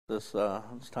it's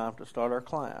time to start our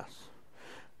class.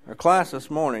 Our class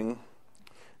this morning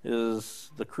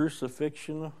is the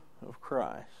Crucifixion of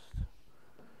Christ.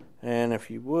 And if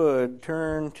you would,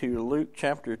 turn to Luke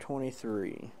chapter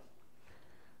 23.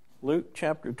 Luke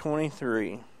chapter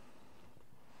 23.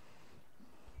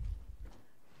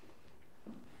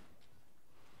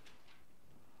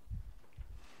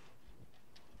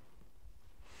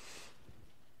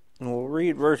 And we'll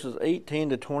read verses 18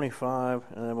 to 25,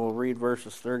 and then we'll read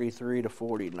verses 33 to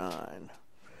 49.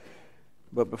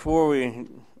 But before we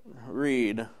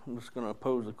read, I'm just going to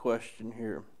pose a question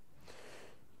here.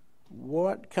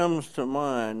 What comes to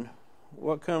mind?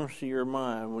 What comes to your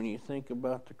mind when you think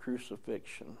about the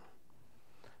crucifixion?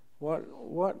 What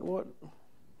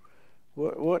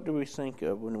do we think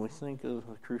of when we think of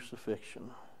the crucifixion?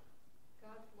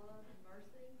 God's love and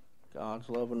mercy. God's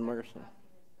love and mercy.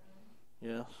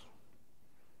 Yes.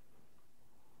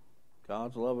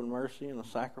 God's love and mercy and the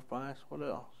sacrifice. What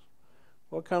else?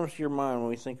 What comes to your mind when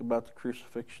we think about the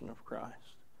crucifixion of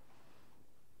Christ?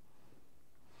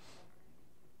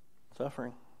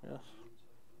 Suffering, yes.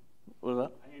 What was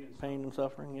that? Pain and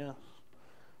suffering, yes.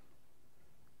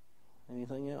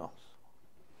 Anything else?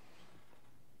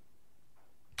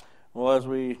 Well, as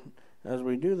we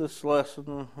do this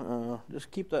lesson,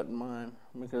 just keep that in mind,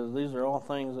 because these are all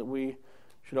things that we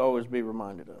should always be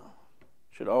reminded of.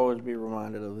 Should always be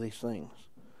reminded of these things,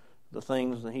 the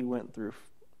things that he went through,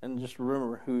 and just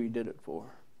remember who he did it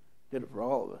for. Did it for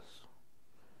all of us.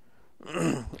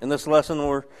 In this lesson,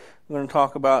 we're going to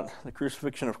talk about the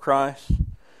crucifixion of Christ.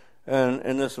 And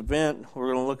in this event,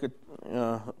 we're going to look at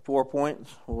 4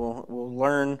 points. We'll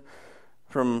learn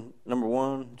from, number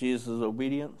 1, Jesus'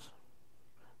 obedience,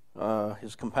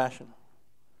 his compassion,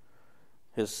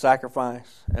 his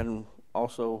sacrifice, and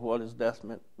also what his death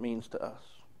means to us.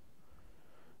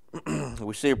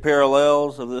 We see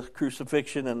parallels of the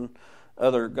crucifixion in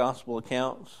other gospel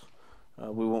accounts.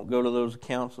 We won't go to those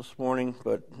accounts this morning,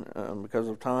 but because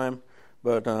of time.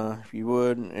 But if you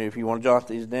want to jot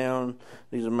these down,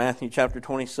 these are Matthew chapter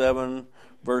 27,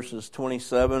 verses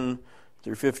 27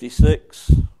 through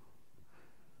 56.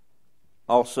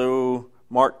 Also,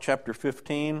 Mark chapter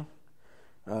 15,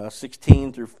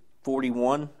 16 through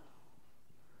 41.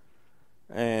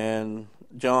 And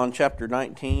John chapter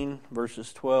 19,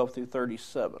 verses 12 through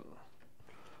 37.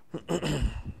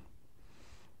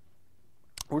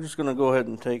 We're just going to go ahead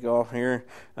and take off here.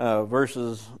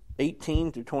 Verses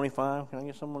 18 through 25. Can I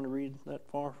get someone to read that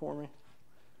far for me?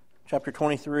 Chapter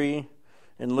 23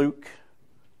 in Luke,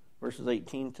 verses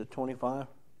 18 to 25.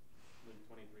 Luke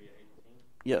 23, 18?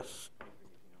 Yes. 23,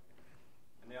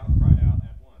 and they all cried out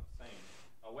at once, saying,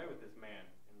 "Away with this man,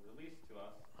 and release to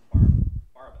us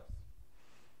Barabbas,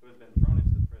 who has been thrown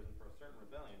into the prison for a certain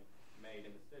rebellion made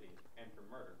in the city, and for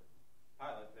murder."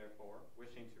 Pilate, therefore,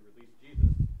 wishing to release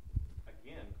Jesus,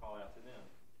 again called out to them.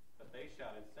 But they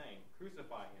shouted, saying,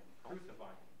 "Crucify him,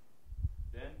 crucify him."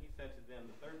 Then he said to them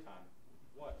the third time,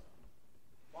 "What?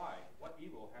 Why? What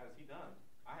evil has he done?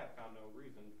 I have found no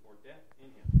reason for death in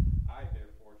him. I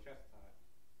therefore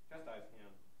chastise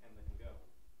him, and let him go.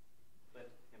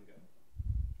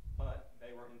 But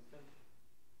they were insistent,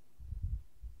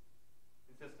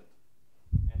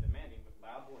 and demanding with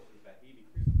loud voices that he be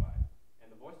crucified.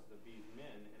 And the voices of these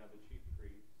men and of the chief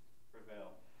priests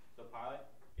prevailed. So Pilate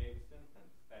gave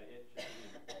sentence that it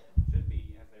should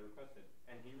be as they requested,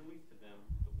 and he released to them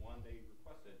the one they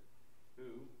requested,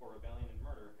 who, for rebellion and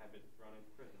murder, had been thrown into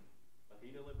prison. But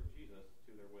he delivered Jesus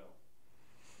to their will.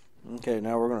 Okay,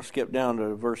 now we're going to skip down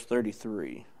to verse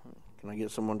 33. Can I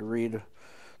get someone to read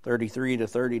 33 to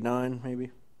 39, maybe?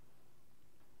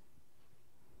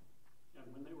 And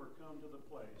when they were come to the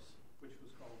place which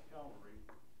was called Calvary,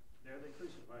 there they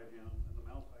crucified him and the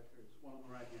malefactors, one on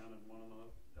the right hand and one on the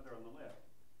other on the left.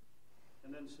 And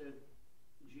then said,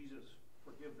 "Jesus,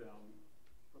 forgive them,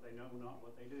 for they know not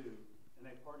what they do." And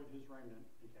they parted his raiment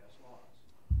and cast lots.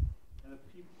 And the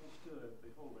people stood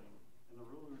beholding, and the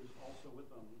rulers also with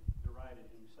them derided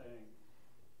him, saying,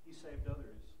 "He saved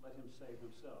others, let him save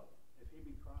himself, if he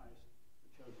be Christ, the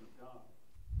chosen of God."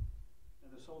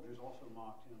 And the soldiers also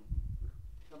mocked him,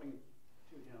 coming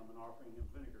to him and offering him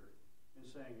vinegar, and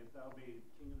saying, "If thou be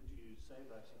king of the Jews, save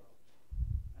thyself."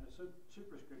 And a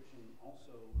superscription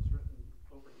also was written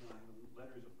over him in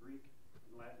letters of Greek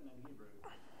and Latin and Hebrew,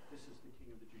 "This is the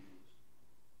King of the Jews."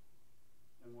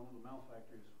 And one of the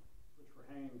malefactors which were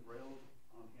hanged railed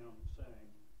on him,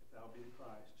 saying, "If thou be the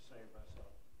Christ, save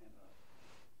thyself and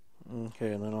us."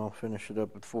 Okay, and then I'll finish it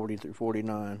up at 40 through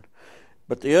 49.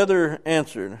 But the other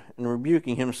answered, and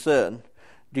rebuking him said,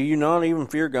 "Do you not even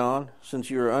fear God, since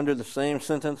you are under the same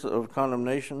sentence of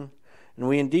condemnation? And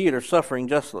we indeed are suffering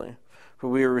justly. for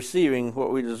we are receiving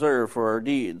what we deserve for our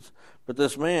deeds. But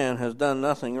this man has done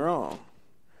nothing wrong.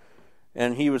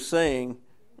 And he was saying,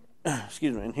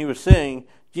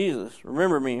 Jesus,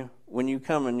 remember me when you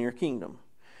come in your kingdom.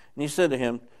 And he said to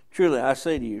him, truly I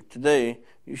say to you, today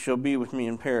you shall be with me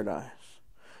in paradise.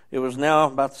 It was now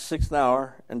about the 6th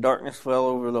hour, and darkness fell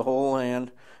over the whole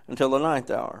land until the 9th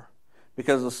hour,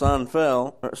 because the sun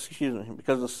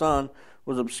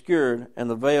was obscured, and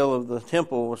the veil of the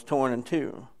temple was torn in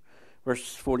two.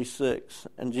 Verse 46,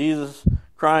 and Jesus,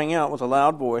 crying out with a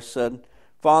loud voice, said,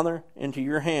 Father, into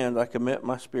your hands I commit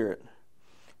my spirit.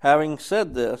 Having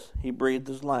said this, he breathed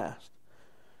his last.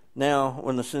 Now,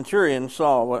 when the centurion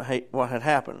saw what had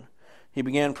happened, he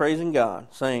began praising God,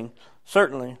 saying,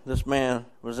 certainly this man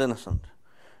was innocent.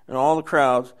 And all the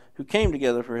crowds who came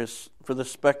together for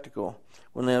this spectacle,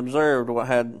 when they observed what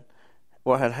had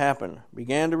happened,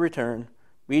 began to return,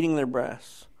 beating their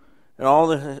breasts. And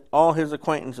all his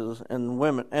acquaintances and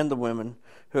the women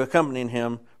who accompanied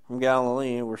him from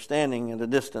Galilee were standing at a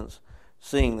distance,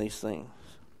 seeing these things.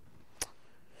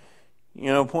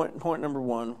 Point number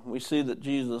one, we see that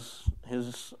Jesus,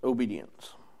 his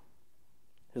obedience.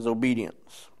 If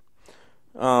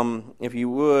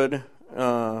you would,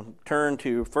 turn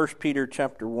to 1 Peter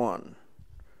chapter 1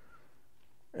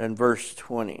 and verse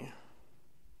 20.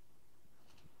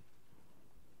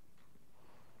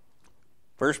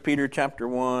 1 Peter chapter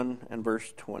 1 and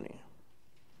verse 20.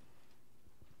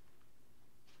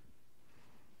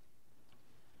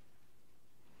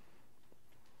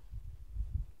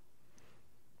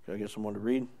 Can I get someone to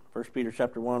read? 1 Peter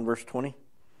chapter 1, verse 20.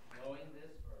 Knowing this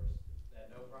first,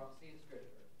 that no prophecy in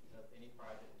Scripture is of any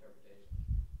private interpretation.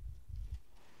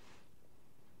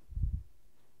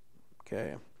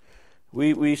 Okay.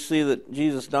 We see that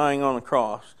Jesus dying on the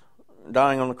cross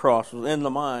was in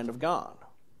the mind of God.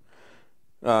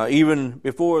 Even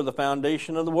before the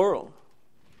foundation of the world.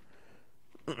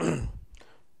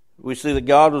 We see that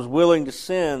God was willing to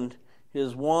send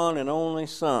his one and only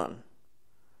Son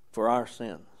for our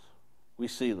sins. We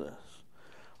see this.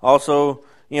 Also,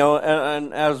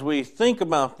 and as we think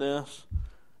about this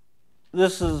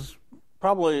is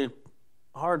probably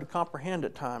hard to comprehend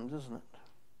at times, isn't it?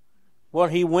 What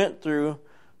he went through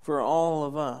for all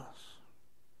of us.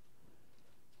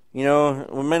 We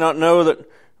may not know that,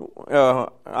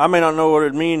 I may not know what it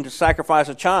would mean to sacrifice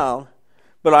a child,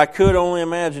 but I could only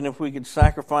imagine if we could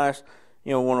sacrifice,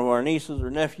 one of our nieces or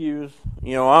nephews.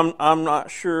 I'm not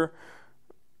sure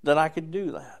that I could do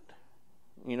that.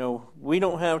 We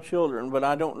don't have children, but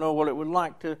I don't know what it would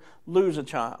like to lose a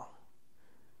child.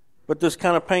 But this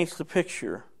kind of paints the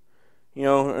picture.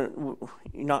 You're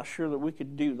not sure that we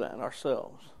could do that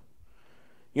ourselves.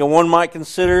 One might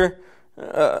consider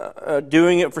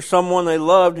doing it for someone they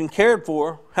loved and cared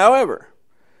for. However,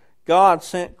 God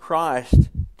sent Christ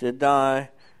to die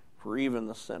for even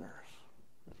the sinners.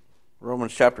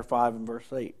 Romans chapter 5 and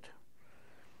verse 8.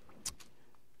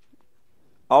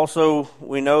 Also,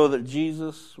 we know that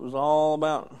Jesus was all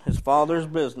about his Father's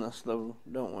business, though,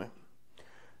 don't we?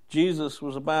 Jesus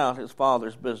was about his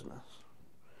Father's business.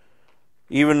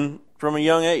 Even from a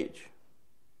young age.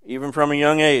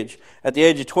 At the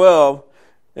age of 12,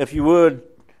 if you would,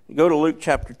 go to Luke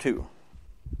chapter 2.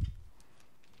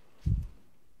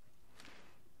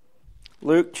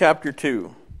 Luke chapter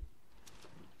 2.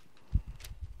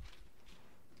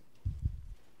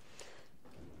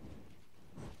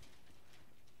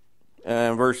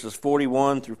 Verses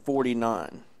 41 through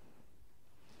 49.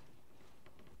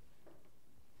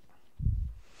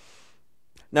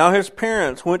 Now his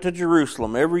parents went to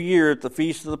Jerusalem every year at the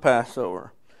feast of the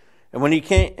Passover. And when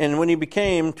he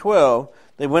became 12,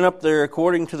 they went up there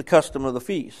according to the custom of the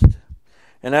feast.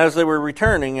 And as they were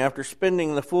returning, after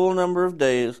spending the full number of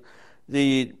days,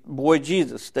 the boy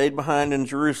Jesus stayed behind in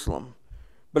Jerusalem.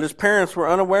 But his parents were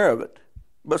unaware of it,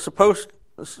 but supposed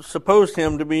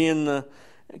him to be in the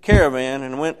caravan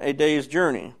and went a day's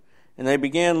journey. And they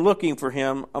began looking for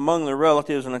him among their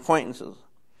relatives and acquaintances.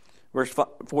 Verse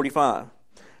 45.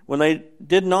 When they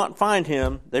did not find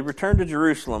him, they returned to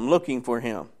Jerusalem looking for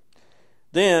him.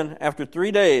 Then, after 3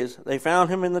 days, they found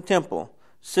him in the temple,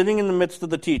 sitting in the midst of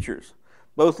the teachers,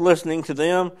 both listening to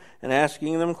them and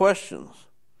asking them questions.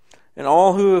 And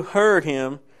all who heard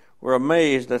him were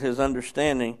amazed at his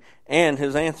understanding and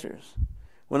his answers.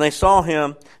 When they saw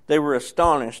him, they were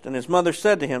astonished, and his mother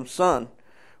said to him, Son,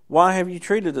 why have you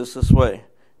treated us this way?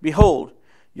 Behold,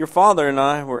 your father and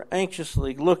I were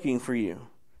anxiously looking for you.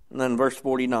 And then verse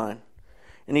 49.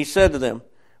 And he said to them,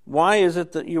 Why is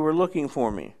it that you were looking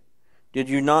for me? Did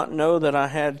you not know that I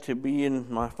had to be in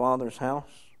my Father's house?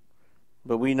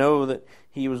 But we know that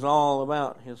he was all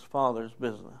about his Father's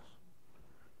business.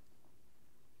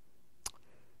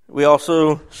 We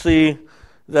also see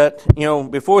that,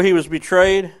 before he was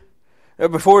betrayed,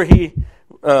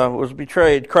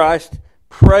 Christ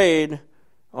prayed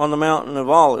on the mountain of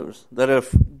Olives that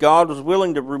if God was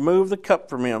willing to remove the cup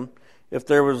from him, if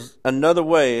there was another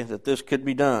way that this could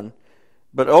be done.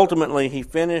 But ultimately he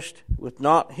finished with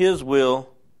not his will,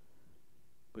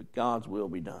 but God's will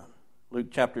be done. Luke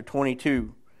chapter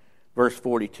 22, verse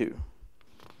 42.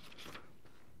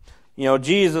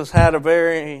 Jesus had a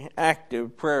very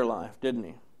active prayer life, didn't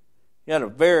he? He had a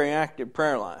very active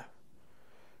prayer life,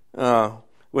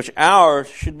 which ours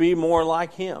should be more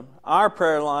like him. Our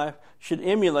prayer life should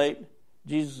emulate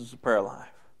Jesus' prayer life.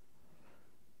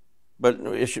 But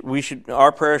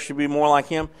our prayer should be more like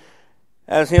him.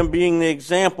 As him being the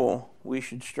example, we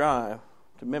should strive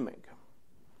to mimic.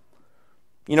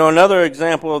 Another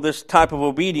example of this type of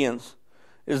obedience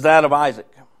is that of Isaac.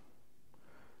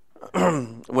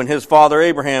 When his father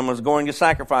Abraham was going to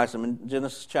sacrifice him in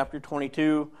Genesis chapter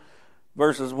 22,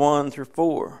 verses 1 through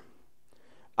 4.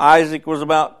 Isaac was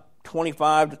about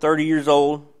 25 to 30 years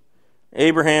old.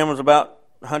 Abraham was about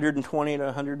 120 to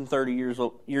 130 years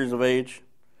of age.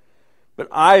 But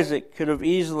Isaac could have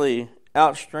easily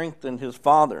outstrengthened his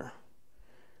father.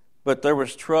 But there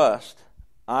was trust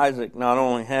Isaac not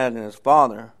only had in his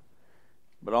father,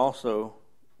 but also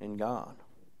in God.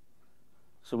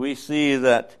 So we see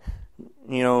that,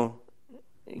 can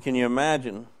you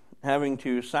imagine having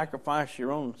to sacrifice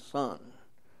your own son?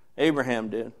 Abraham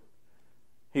did.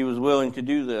 He was willing to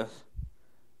do this.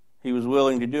 He was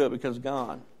willing to do it because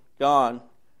God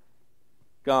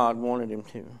wanted him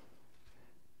to.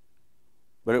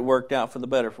 But it worked out for the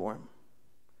better for him.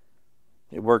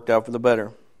 It worked out for the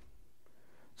better.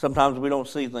 Sometimes we don't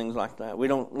see things like that. We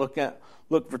don't look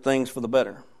for things for the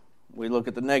better. We look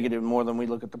at the negative more than we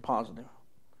look at the positive.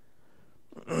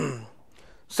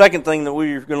 Second thing that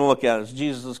we're going to look at is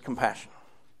Jesus' compassion.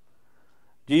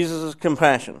 Jesus'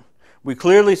 compassion. We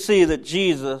clearly see that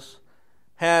Jesus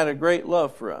had a great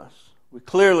love for us. We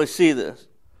clearly see this.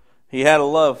 He had a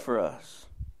love for us.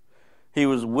 He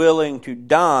was willing to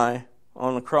die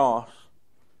on the cross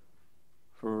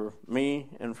for me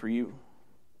and for you.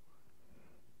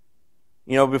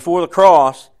 Before the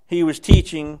cross, he was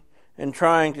teaching and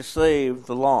trying to save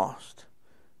the lost.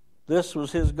 This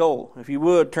was his goal. If you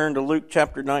would, turn to Luke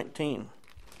chapter 19.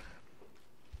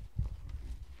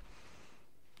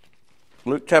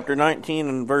 Luke chapter 19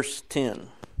 and verse 10.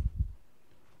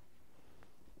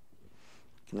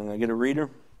 Can I get a reader?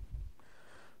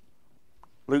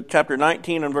 Luke chapter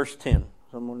 19 and verse 10.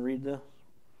 Someone read this?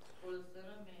 For the Son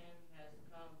of Man has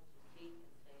come to seek and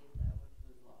save that which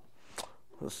was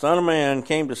lost. The Son of Man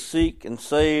came to seek and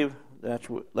save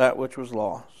that which was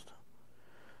lost.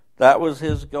 That was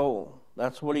his goal.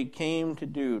 That's what he came to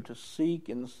do, to seek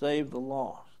and save the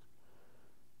lost.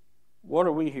 What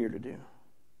are we here to do?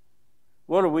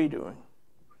 What are we doing?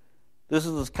 This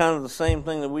is kind of the same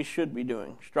thing that we should be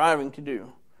doing, striving to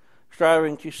do,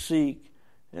 striving to seek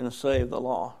and save the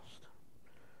lost.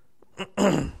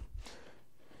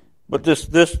 But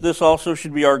this also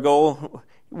should be our goal.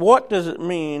 What does it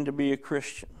mean to be a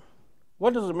Christian?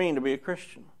 What does it mean to be a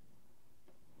Christian?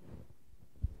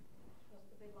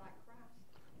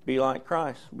 Be like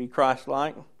Christ. Be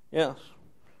Christ-like. Yes.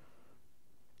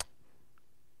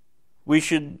 We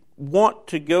should want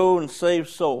to go and save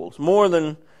souls. More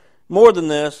than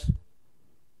this,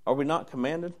 are we not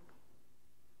commanded?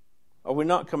 Are we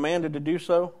not commanded to do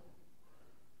so?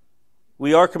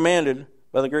 We are commanded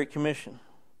by the Great Commission.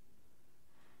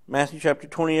 Matthew chapter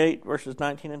 28, verses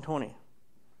 19 and 20.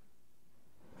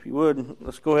 If you would,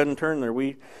 let's go ahead and turn there.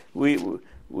 We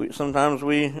sometimes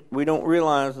we don't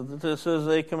realize that this is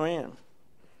a command.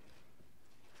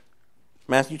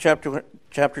 Matthew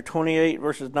chapter 28,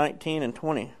 verses 19 and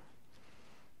 20.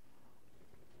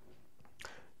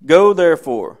 Go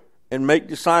therefore and make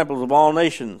disciples of all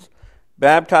nations,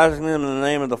 baptizing them in the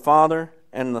name of the Father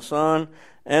and the Son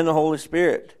and the Holy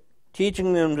Spirit,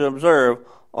 teaching them to observe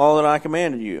all that I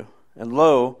commanded you. And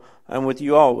lo, I am with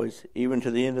you always, even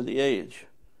to the end of the age.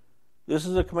 This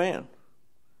is a command.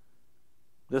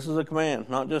 This is a command,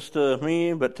 not just to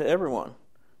me, but to everyone,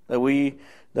 that we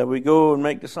go and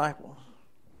make disciples.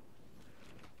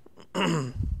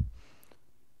 And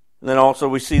then also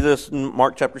we see this in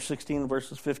Mark chapter 16,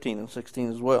 verses 15 and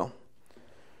 16 as well.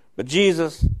 But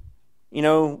Jesus,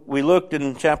 we looked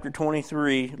in Luke chapter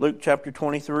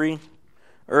 23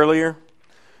 earlier,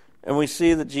 and we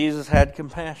see that Jesus had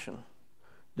compassion.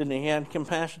 Didn't he? He had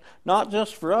compassion, not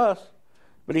just for us,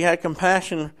 but he had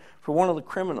compassion for one of the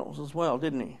criminals as well,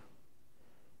 didn't he?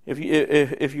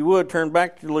 If you would, turn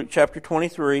back to Luke chapter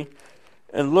 23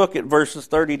 and look at verses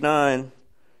 39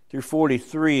 through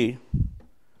 43.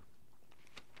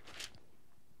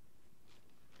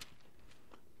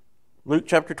 Luke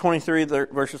chapter 23,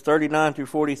 verses 39 through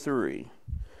 43.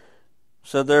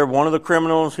 Said there, one of the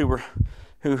criminals who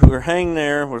were hanged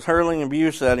there was hurling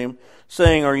abuse at him,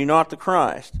 saying, "Are you not the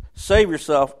Christ? Save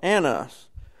yourself and us."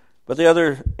 But the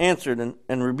other answered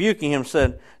and rebuking him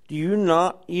said, "Do you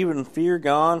not even fear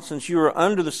God, since you are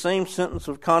under the same sentence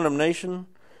of condemnation?"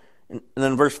 And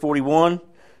then verse 41,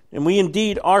 "And we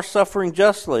indeed are suffering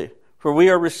justly, for we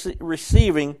are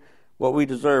receiving what we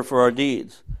deserve for our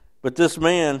deeds. But this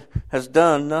man has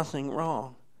done nothing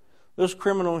wrong." This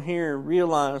criminal here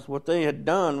realized what they had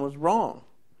done was wrong.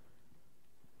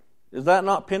 Is that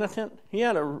not penitent? He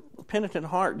had a penitent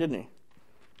heart, didn't he?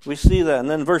 We see that. And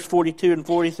then verse 42 and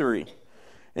 43.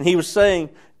 "And he was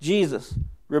saying, 'Jesus,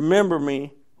 remember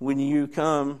me when you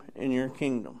come in your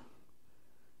kingdom.'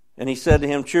 And he said to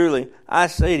him, 'Truly, I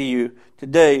say to you,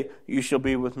 today you shall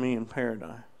be with me in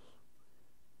paradise.'"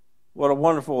 What a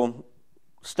wonderful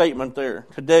statement there.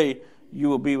 Today you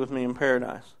will be with me in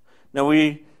paradise. Now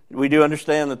we do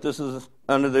understand that this is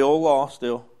under the old law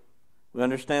still. We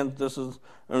understand that this is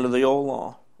under the old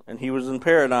law. And he was in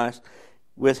paradise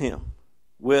with him,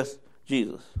 with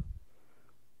Jesus.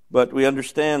 But we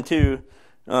understand too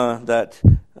that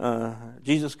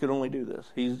Jesus could only do this.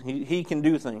 He can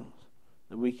do things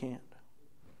that we can't.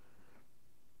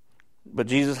 But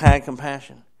Jesus had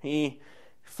compassion. He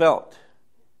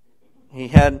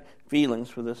had feelings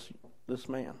for this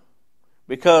man.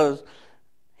 Because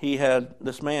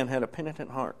this man had a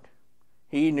penitent heart.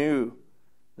 He knew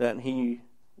that he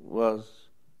was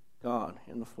God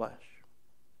in the flesh.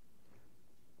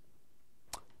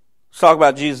 Let's talk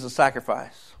about Jesus'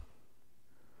 sacrifice.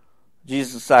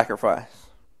 Jesus' sacrifice.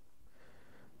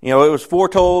 It was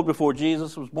foretold before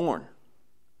Jesus was born.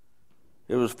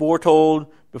 It was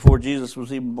foretold before Jesus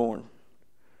was even born.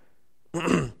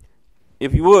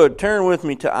 If you would, turn with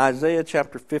me to Isaiah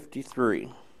chapter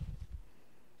 53.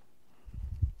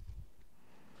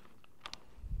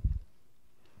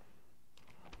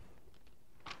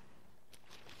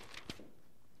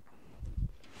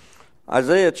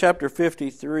 Isaiah chapter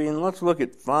 53, and let's look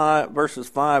at verses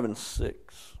 5 and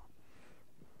 6.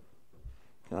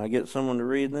 Can I get someone to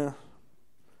read this?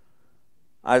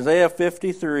 Isaiah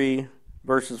 53,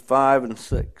 verses 5 and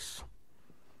 6.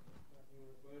 He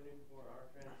was wounded for our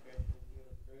transgressions, he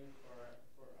was bruised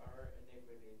for our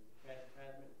iniquities. The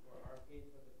chastisement for our peace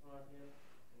was upon him,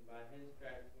 and by his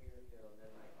stripes we were healed.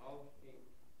 And like all sheep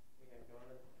we have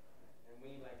gone, and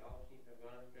we like all sheep have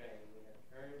gone astray. We have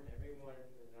turned every one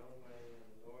to his own way,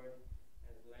 and the Lord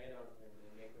has laid on him the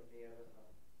iniquity of us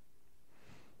all.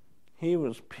 He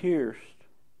was pierced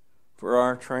for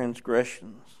our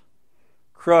transgressions,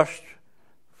 crushed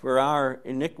for our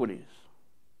iniquities,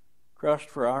 crushed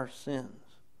for our sins.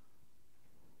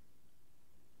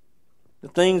 The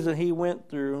things that he went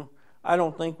through, I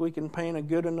don't think we can paint a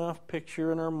good enough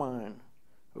picture in our mind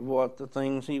of what the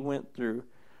things he went through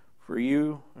for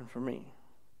you and for me.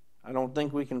 I don't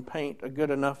think we can paint a good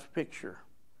enough picture.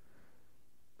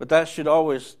 But that should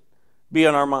always be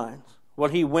in our minds,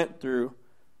 what he went through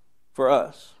for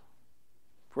us,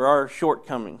 for our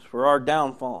shortcomings, for our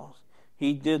downfalls.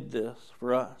 He did this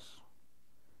for us.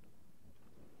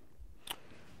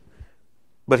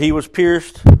 But he was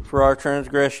pierced for our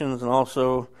transgressions, and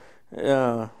also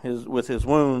with his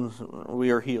wounds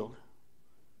we are healed.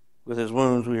 With his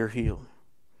wounds we are healed.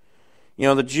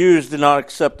 The Jews did not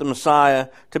accept the Messiah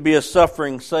to be a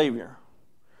suffering Savior.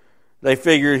 They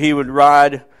figured he would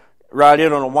ride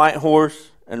in on a white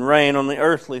horse and reign on the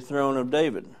earthly throne of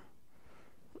David.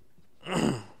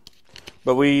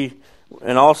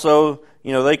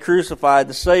 They crucified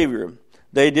the Savior.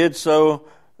 They did so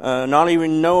not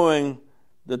even knowing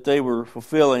that they were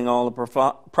fulfilling all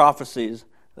the prophecies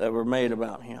that were made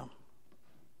about him.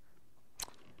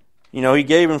 He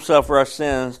gave himself for our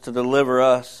sins to deliver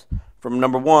us from,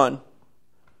 number one,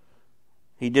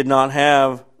 he did not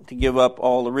have to give up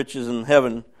all the riches in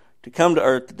heaven to come to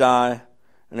earth to die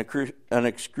an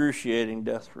excruciating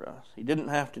death for us. He didn't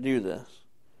have to do this.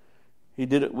 He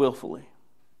did it willfully.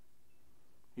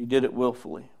 He did it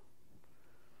willfully.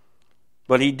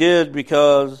 But he did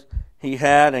because he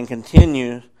had and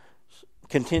continues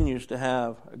to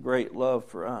have a great love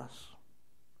for us.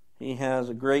 He has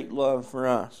a great love for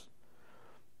us.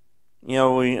 We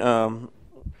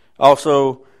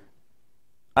also,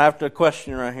 I have to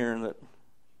question right here that,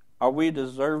 are we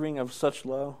deserving of such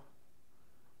love?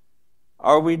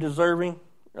 Are we deserving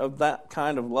of that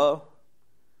kind of love?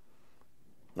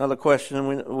 Another question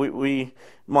we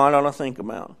might ought to think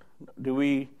about. Do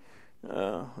we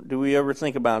ever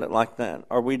think about it like that?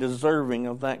 Are we deserving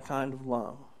of that kind of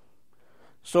love?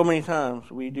 So many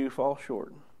times we do fall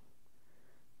short.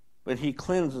 But he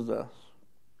cleanses us.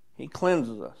 He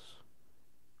cleanses us.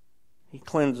 He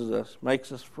cleanses us,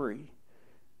 makes us free.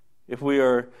 If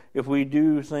we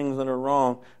do things that are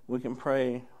wrong, we can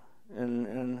pray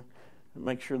and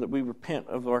make sure that we repent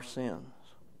of our sins.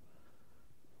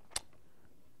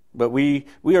 But we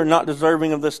are not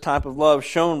deserving of this type of love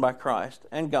shown by Christ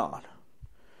and God.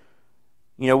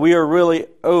 We are really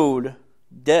owed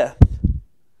death.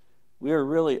 We are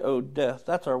really owed death.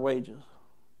 That's our wages.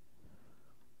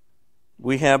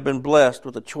 We have been blessed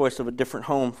with a choice of a different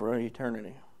home for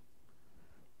eternity.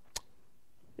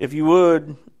 If you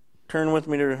would, turn with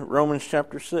me to Romans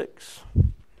chapter 6.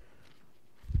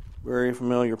 Very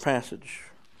familiar passage.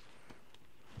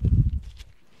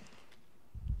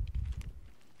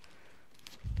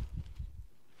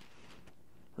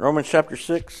 Romans chapter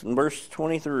 6 and verse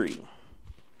 23.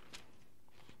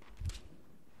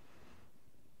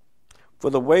 For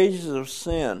the wages of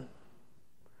sin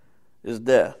is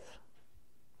death.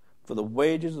 For the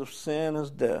wages of sin is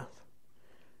death.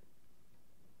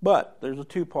 But there's a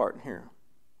two-part here.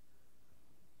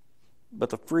 But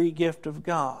the free gift of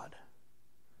God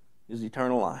is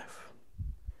eternal life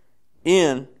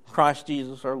in Christ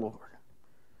Jesus our Lord.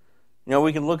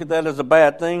 We can look at that as a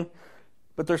bad thing,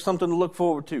 but there's something to look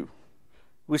forward to.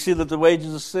 We see that the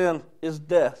wages of sin is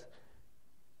death.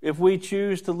 If we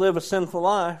choose to live a sinful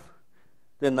life,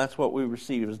 then that's what we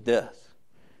receive as death.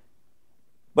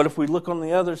 But if we look on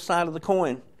the other side of the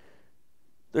coin,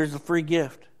 there's a free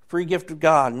gift of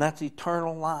God, and that's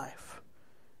eternal life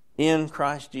in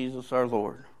Christ Jesus our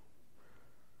Lord.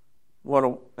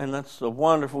 And that's a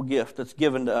wonderful gift that's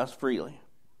given to us freely.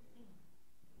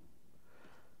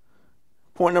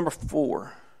 Point number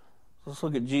 4. Let's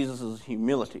look at Jesus'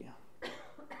 humility.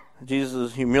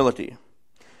 Jesus' humility.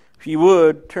 If you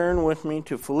would, turn with me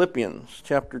to Philippians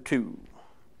chapter 2.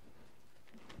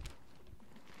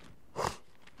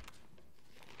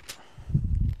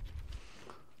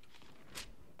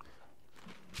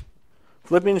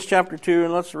 Philippians chapter 2,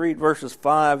 and let's read verses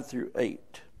 5 through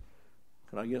 8.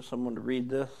 Can I get someone to read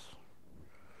this?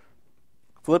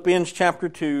 Philippians chapter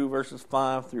 2, verses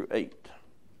 5 through 8.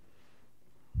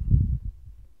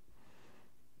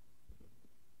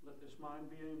 Let this mind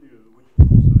be in you, which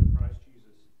was also in Christ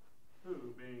Jesus,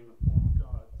 who, being the form of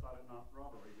God, thought it not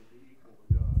robbery to be equal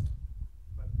with God,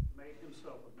 but made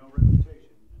himself of no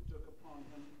reputation, and took upon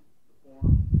him the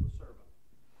form of a servant,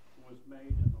 and was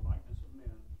made in the likeness of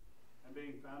men. And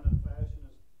being found in fashion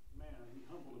as man, he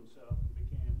humbled himself and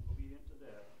became obedient to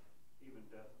death, even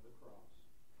death of the cross.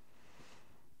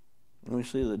 And we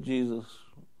see that Jesus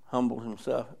humbled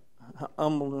himself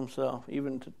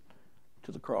even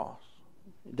to the cross,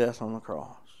 death on the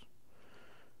cross.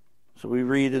 So we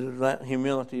read of that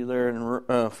humility there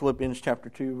in Philippians chapter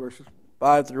 2, verses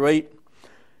 5 through 8.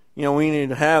 We need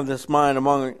to have this mind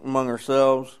among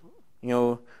ourselves.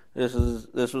 This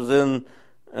was in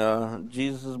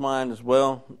Jesus' mind as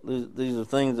well. These are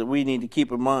things that we need to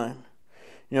keep in mind.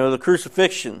 The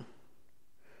crucifixion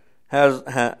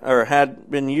had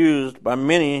been used by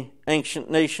many ancient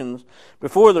nations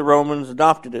before the Romans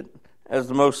adopted it as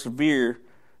the most severe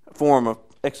form of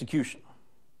execution.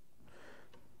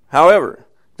 However,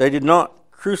 they did not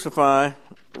crucify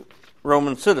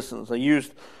Roman citizens. They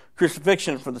used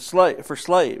crucifixion for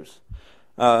slaves,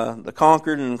 the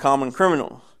conquered and common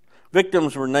criminals.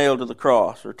 Victims were nailed to the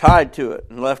cross or tied to it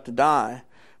and left to die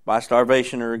by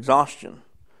starvation or exhaustion.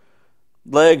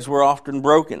 Legs were often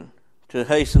broken to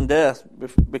hasten death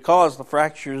because the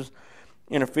fractures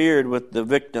interfered with the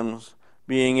victims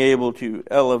being able to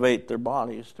elevate their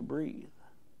bodies to breathe.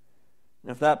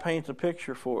 And if that paints a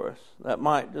picture for us, that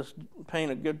might just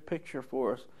paint a good picture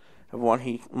for us of what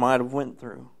he might have went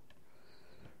through.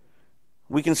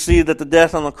 We can see that the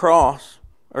death on a cross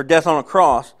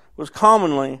was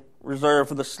commonly reserved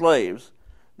for the slaves,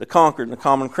 the conquered, and the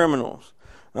common criminals.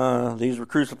 These were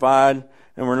crucified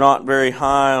and were not very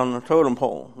high on the totem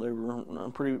pole. They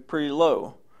were pretty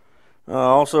low.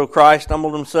 Also, Christ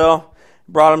humbled himself,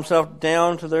 brought himself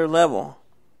down to their level,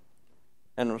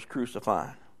 and was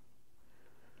crucified.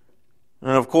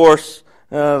 And of course,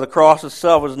 the cross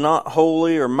itself is not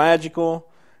holy or magical.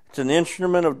 It's an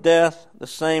instrument of death, the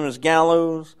same as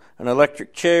gallows, an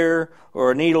electric chair,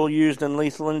 or a needle used in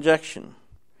lethal injection.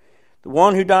 The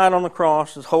one who died on the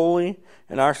cross is holy,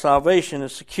 and our salvation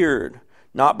is secured,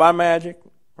 not by magic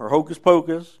or hocus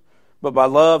pocus, but by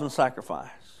love and sacrifice.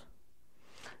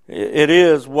 It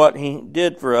is what he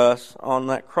did for us on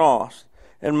that cross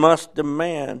and must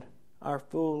demand our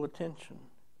full attention.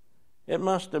 It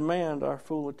must demand our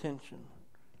full attention.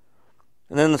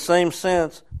 And in the same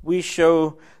sense, we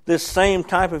show this same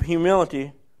type of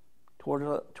humility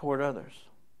toward others.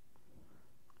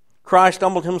 Christ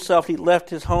humbled himself. He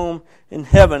left his home in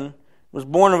heaven, was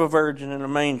born of a virgin in a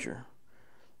manger.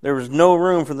 There was no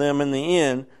room for them in the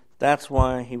inn. That's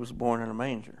why he was born in a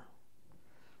manger.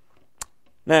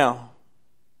 Now,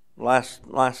 last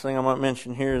thing I might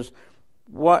mention here is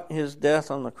what his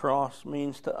death on the cross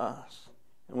means to us.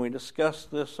 And we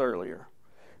discussed this earlier.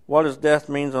 What his death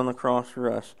means on the cross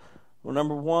for us. Well,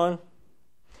 number one,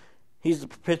 he's the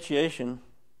propitiation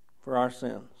for our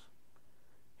sins.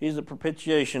 He's the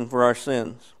propitiation for our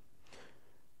sins.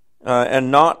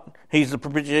 He's the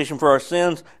propitiation for our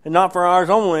sins, and not for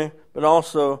ours only, but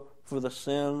also for the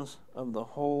sins of the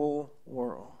whole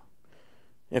world.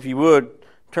 If you would,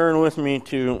 turn with me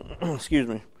to 1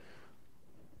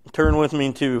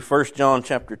 John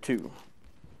chapter 2.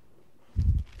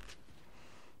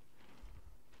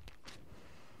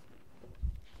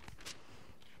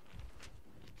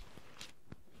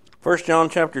 First John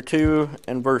chapter 2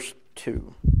 and verse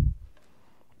 2.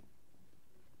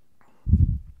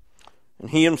 And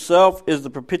he himself is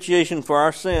the propitiation for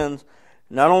our sins,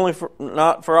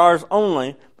 not for ours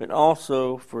only, but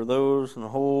also for those in the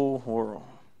whole world.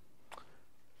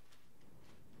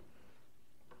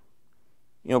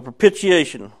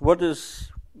 Propitiation. What is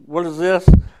this?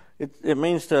 It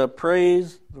means to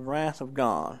praise the wrath of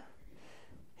God.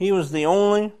 He was the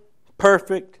only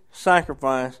perfect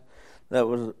sacrifice that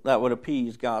would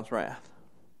appease God's wrath.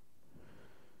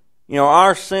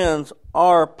 Our sins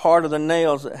are part of the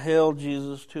nails that held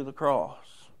Jesus to the cross.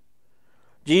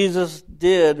 Jesus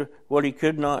did what he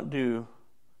could not do.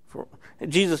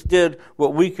 Jesus did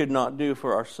what we could not do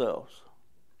for ourselves.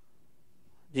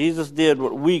 Jesus did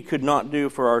what we could not do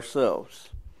for ourselves.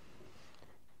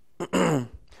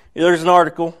 There's an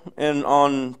article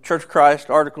on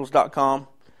churchchristarticles.com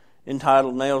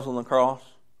entitled Nails on the Cross.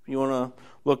 If you want to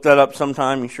look that up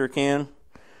sometime, you sure can.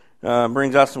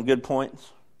 Brings out some good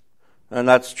points. And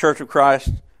that's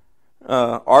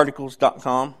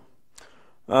churchofchristarticles.com.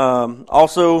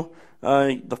 Also,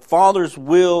 the Father's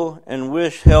will and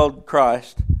wish held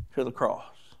Christ to the cross.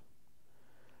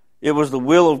 It was the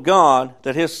will of God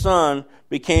that his Son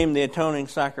became the atoning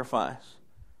sacrifice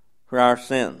for our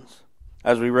sins,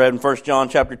 as we read in 1 John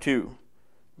chapter 2,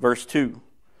 verse 2.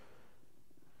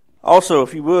 Also,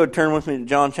 if you would, turn with me to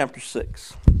John chapter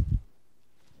 6.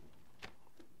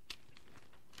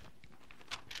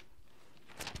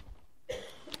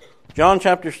 John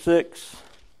chapter 6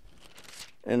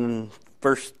 and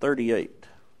verse 38.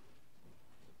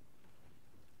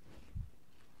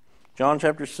 John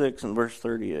chapter 6 and verse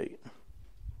 38.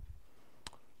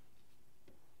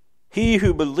 He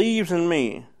who believes in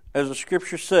me, as the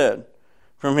scripture said,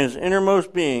 from his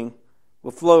innermost being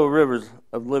will flow rivers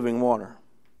of living water.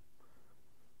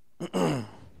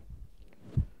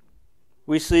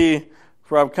 We see,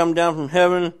 for I've come down from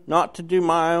heaven not to do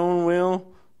my own will,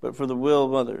 but for the will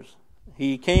of others.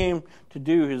 He came to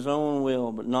do his own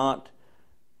will, but not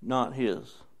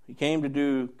his. He came to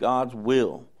do God's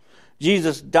will.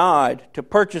 Jesus died to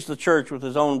purchase the church with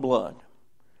his own blood.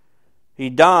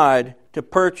 He died to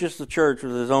purchase the church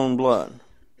with his own blood.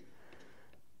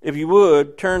 If you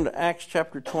would, turn to Acts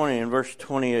chapter 20 and verse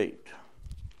 28.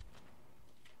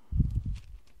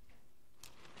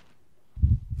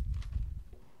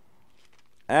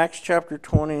 Acts chapter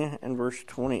 20 and verse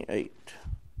 28.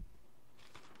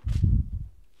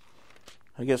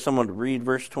 I guess someone to read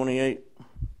verse 28.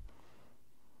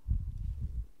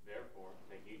 Therefore,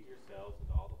 take heed to yourselves and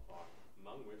all the flock,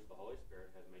 among which the Holy Spirit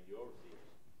has made you overseers,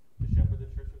 to shepherd the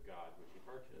church of God, which he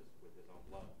purchased with his own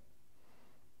blood.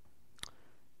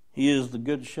 He is the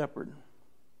good shepherd.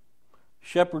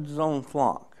 Shepherds his own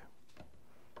flock.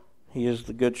 He is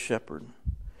the good shepherd.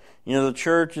 The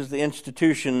church is the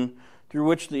institution through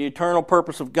which the eternal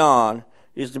purpose of God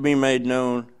is to be made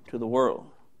known to the world.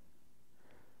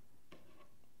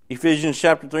 Ephesians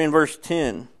chapter 3 and verse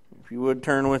 10. If you would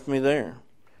turn with me there.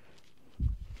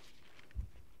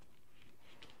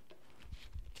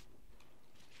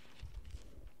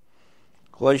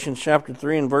 Galatians chapter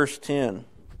 3 and verse 10.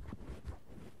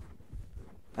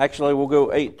 Actually, we'll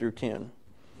go 8 through 10.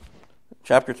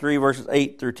 Chapter 3, verses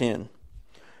 8 through 10.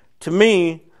 To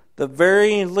me, the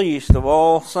very least of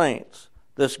all saints,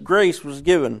 this grace was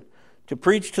given to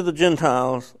preach to the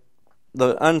Gentiles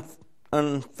the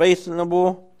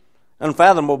unfathomable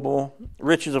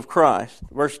riches of Christ.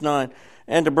 Verse 9.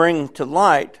 And to bring to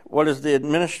light what is the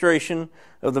administration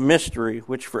of the mystery,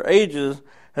 which for ages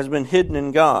has been hidden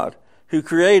in God, who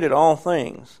created all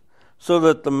things, so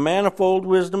that the manifold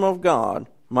wisdom of God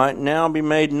might now be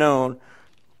made known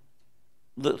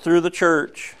through the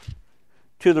church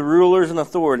to the rulers and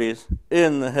authorities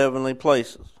in the heavenly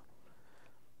places.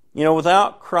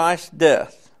 Without Christ's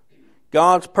death,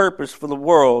 God's purpose for the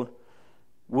world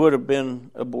would have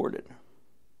been aborted.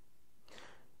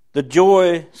 The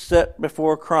joy set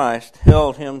before Christ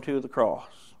held him to the cross.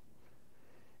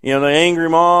 You know, the angry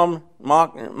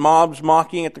mob's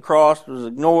mocking at the cross was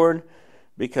ignored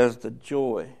because the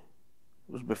joy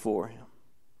was before him.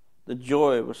 The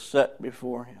joy was set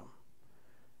before him.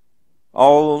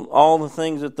 All the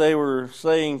things that they were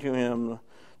saying to him,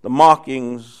 the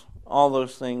mockings, all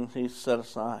those things he set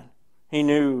aside. He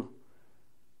knew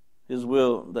his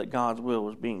will, that God's will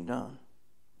was being done.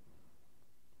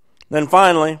 Then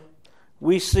finally,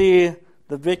 we see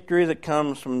the victory that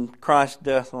comes from Christ's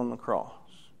death on the cross.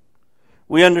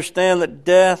 We understand that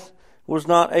death was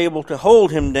not able to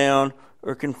hold him down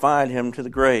or confine him to the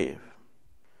grave.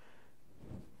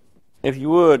 If you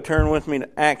would, turn with me to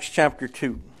Acts chapter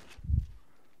 2.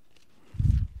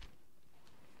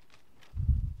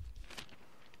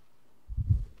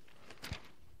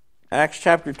 Acts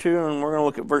chapter 2, and we're going to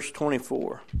look at verse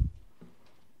 24.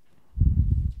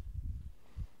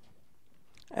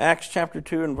 Acts chapter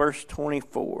 2 and verse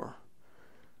 24.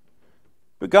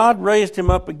 But God raised him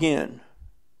up again,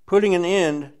 putting an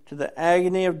end to the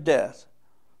agony of death,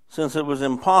 since it was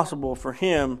impossible for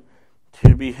him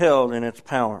to be held in its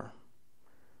power.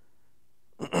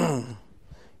 You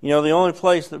know, the only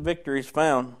place that victory is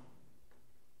found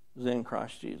is in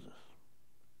Christ Jesus.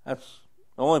 That's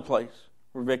the only place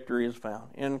where victory is found,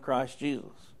 in Christ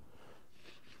Jesus.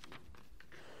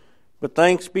 But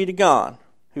thanks be to God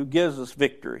who gives us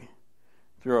victory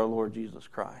through our Lord Jesus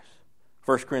Christ.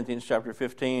 1 Corinthians chapter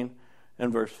 15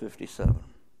 and verse 57.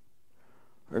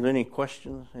 Are there any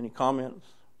questions, any comments?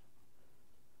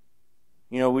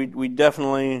 You know, we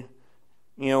definitely,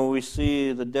 we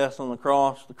see the death on the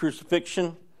cross. The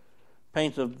crucifixion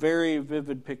paints a very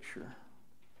vivid picture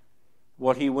of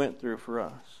what he went through for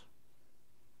us.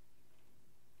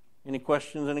 Any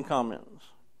questions, any comments?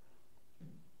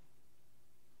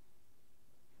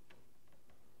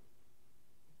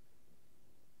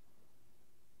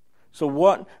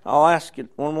 So I'll ask it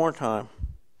one more time.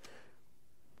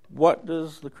 What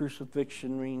does the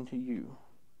crucifixion mean to you?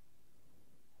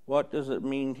 What does it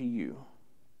mean to you?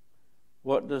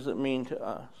 What does it mean to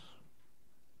us?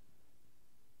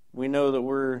 We know that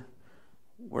we're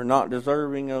not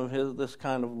deserving of this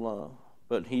kind of love,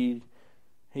 but He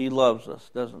loves us,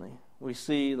 doesn't he? We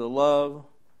see the love,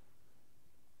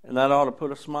 and that ought to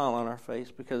put a smile on our face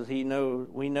because we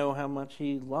know how much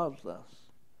he loves us.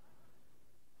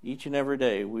 Each and every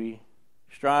day we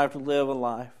strive to live a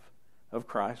life of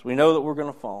Christ. We know that we're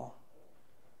going to fall,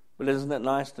 but isn't it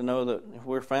nice to know that if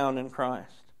we're found in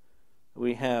Christ,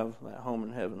 we have that home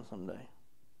in heaven someday?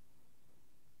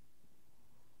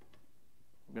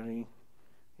 Got any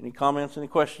comments, any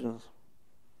questions?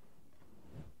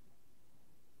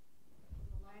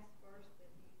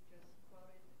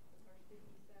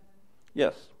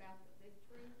 Yes. About the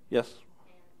victory. Yes.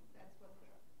 And that's what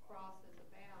the cross is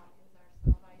about, is our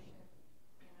salvation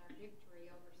and our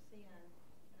victory over sin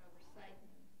and over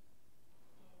Satan.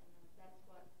 And that's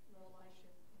what Revelation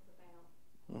is about.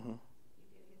 Mm-hmm. You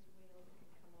do his will, you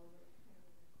can come over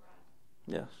Christ.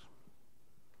 Yes.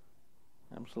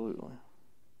 Absolutely.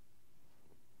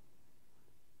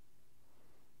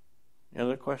 Any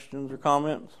other questions or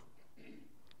comments?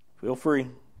 Feel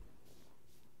free.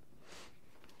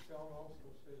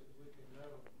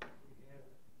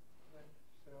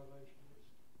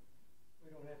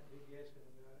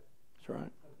 That's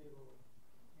right. Some people,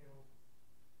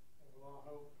 have a lot of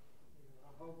hope.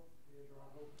 I hope this or I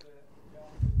hope that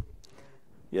God.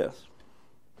 Yes.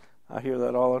 I hear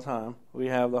that all the time. We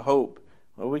have the hope.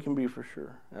 Well, we can be for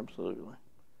sure. Absolutely.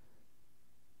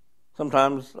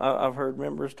 Sometimes I've heard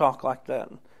members talk like that.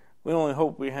 We only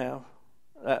hope we have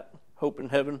that hope in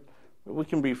heaven, but we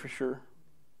can be for sure.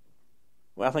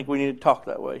 Well, I think we need to talk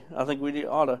that way. I think we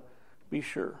ought to be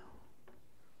sure.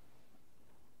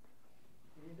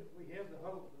 We have the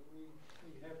hope, but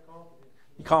we have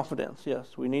confidence. Confidence,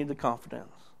 yes. We need the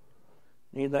confidence.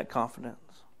 Need that confidence.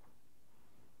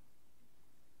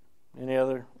 Any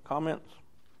other comments?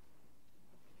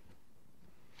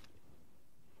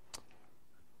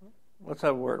 Let's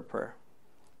have a word of prayer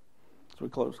as we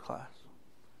close class.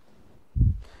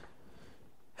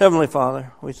 Heavenly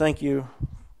Father, we thank you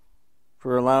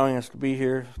for allowing us to be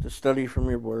here to study from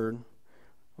your word.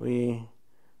 We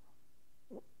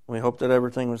hope that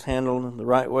everything was handled the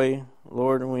right way,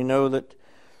 Lord, and we know that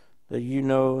you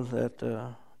know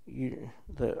that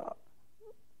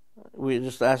we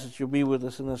just ask that you'll be with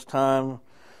us in this time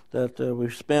that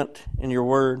we've spent in your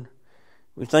word.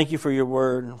 We thank you for your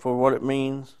word and for what it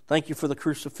means. Thank you for the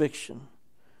crucifixion.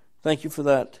 Thank you for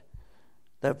that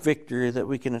victory that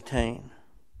we can attain.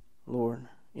 Lord,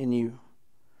 in you.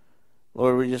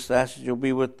 Lord, we just ask that you'll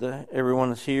be with everyone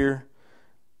that's here.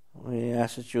 We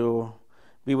ask that you'll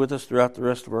be with us throughout the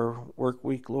rest of our work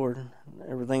week, Lord.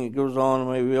 Everything that goes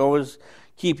on, may we always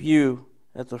keep you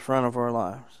at the front of our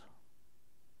lives.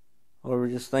 Lord,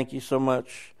 we just thank you so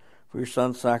much for your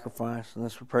son's sacrifice, and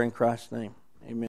this we pray in Christ's name.